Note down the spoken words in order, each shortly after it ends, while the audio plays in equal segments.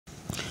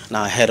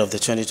Now, ahead of the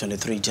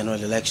 2023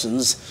 general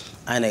elections,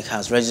 INEC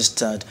has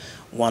registered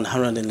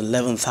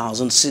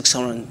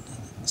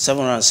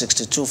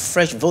 111,762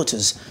 fresh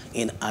voters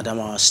in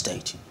Adamawa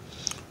State.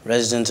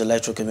 Resident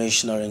Electoral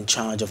Commissioner in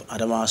charge of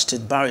Adamawa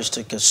State,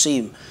 Barrister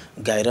Kasim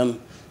Gaidam,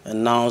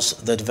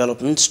 announced the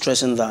development,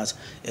 stressing that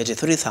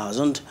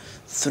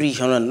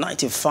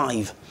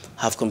 83,395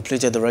 have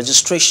completed the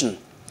registration.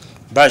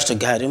 Barrister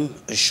Gaidam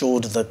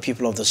assured the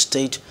people of the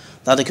state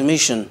that the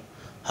Commission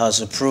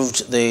has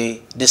approved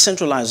the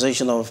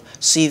decentralization of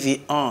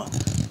CVR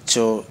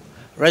to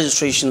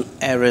registration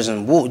areas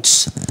and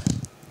wards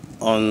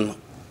on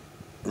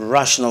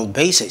rational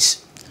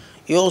basis.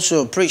 He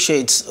also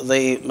appreciates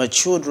the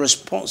matured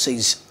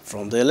responses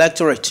from the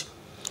electorate.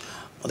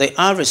 The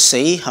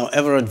RSA,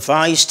 however,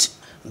 advised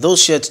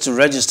those yet to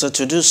register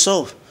to do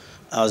so,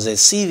 as the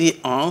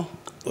CVR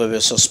will be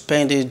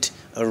suspended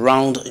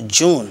around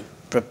June,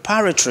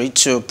 preparatory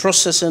to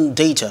processing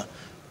data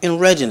in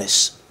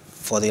readiness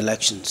for the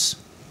elections.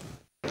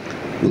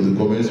 With the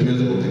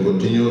commencement of the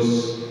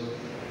continuous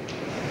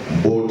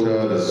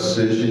voter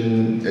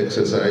registration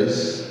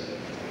exercise,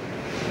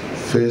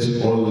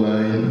 first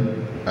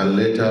online and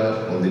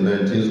later on the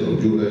 19th of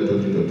July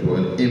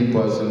 2021 in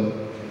person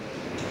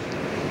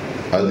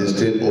at the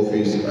state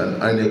office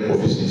and INEC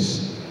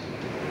offices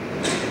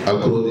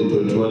across the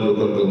 21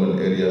 local government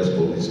areas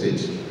of the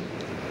state.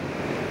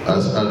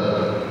 As at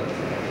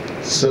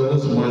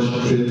 7th March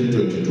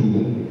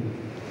 2022,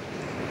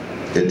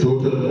 a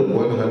total of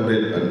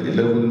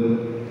 111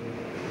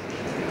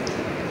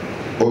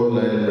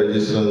 online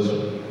registrants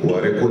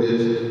were recorded,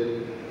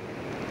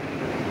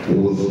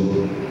 with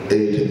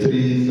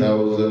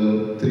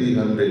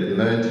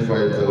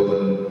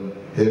 83,395,000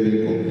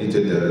 having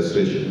completed their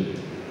registration.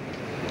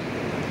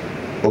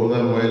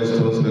 Other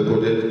milestones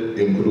recorded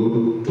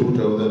include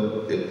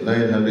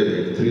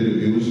 2,983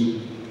 reviews,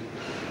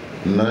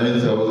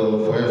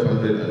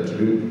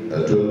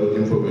 9,512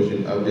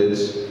 information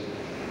updates,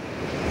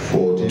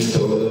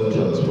 14,000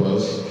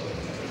 transfers,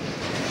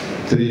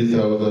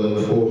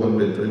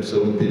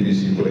 3,427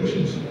 PVC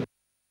collections.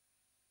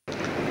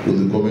 With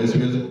the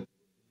commencement.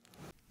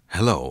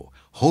 Hello,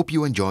 hope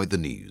you enjoyed the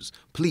news.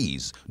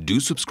 Please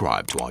do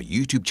subscribe to our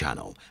YouTube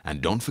channel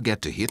and don't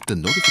forget to hit the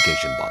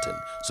notification button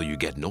so you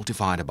get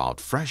notified about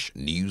fresh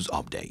news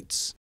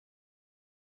updates.